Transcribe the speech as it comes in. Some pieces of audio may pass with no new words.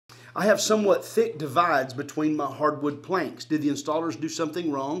I have somewhat thick divides between my hardwood planks. Did the installers do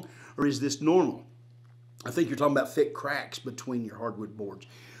something wrong, or is this normal? I think you're talking about thick cracks between your hardwood boards.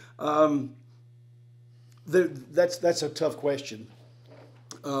 That's a tough question.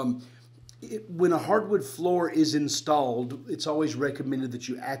 When a hardwood floor is installed, it's always recommended that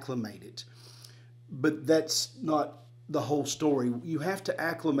you acclimate it. But that's not the whole story. You have to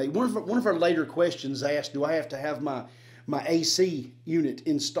acclimate. One of our later questions asked, do I have to have my AC unit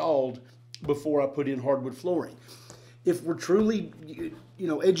installed before I put in hardwood flooring? If we're truly,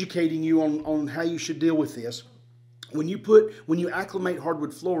 educating you on how you should deal with this, when you acclimate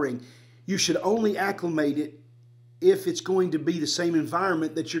hardwood flooring, you should only acclimate it if it's going to be the same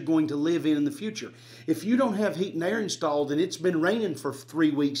environment that you're going to live in the future. If you don't have heat and air installed and it's been raining for 3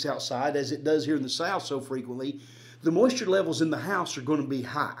 weeks outside, as it does here in the South so frequently, the moisture levels in the house are going to be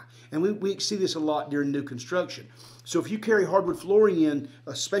high. And we see this a lot during new construction. So if you carry hardwood flooring in,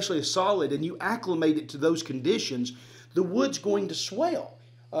 especially a solid, and you acclimate it to those conditions, the wood's going to swell.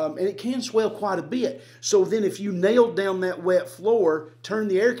 And it can swell quite a bit. So then if you nailed down that wet floor, turn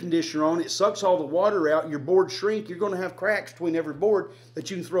the air conditioner on, it sucks all the water out, your boards shrink, you're going to have cracks between every board that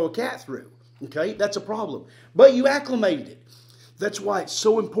you can throw a cat through. Okay, that's a problem. But you acclimated it. That's why it's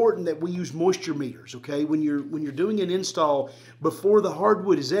so important that we use moisture meters, okay? When you're doing an install, before the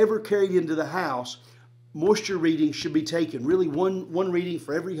hardwood is ever carried into the house, moisture readings should be taken. Really one reading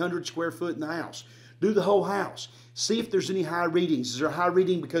for every 100 square foot in the house. Do the whole house. See if there's any high readings. Is there a high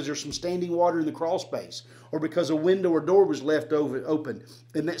reading because there's some standing water in the crawl space, or because a window or door was left open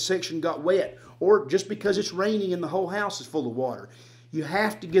and that section got wet, or just because it's raining and the whole house is full of water? You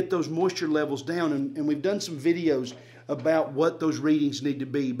have to get those moisture levels down, and we've done some videos about what those readings need to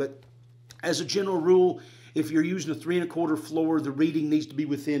be. But as a general rule, if you're using a 3 1/4 floor, the reading needs to be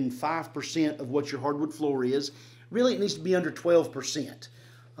within 5% of what your hardwood floor is. Really, it needs to be under 12%.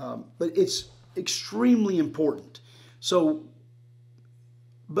 But it's extremely important. So,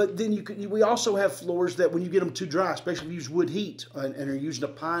 but then we also have floors that when you get them too dry, especially if you use wood heat and are using a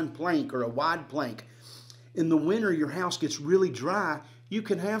pine plank or a wide plank, in the winter your house gets really dry, you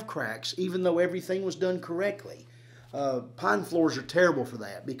can have cracks even though everything was done correctly. Pine floors are terrible for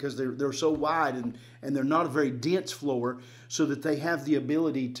that because they're so wide and they're not a very dense floor, so that they have the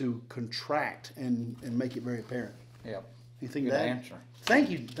ability to contract and make it very apparent. Yep. Anything Good to add? answer. Thank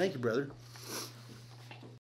you, brother.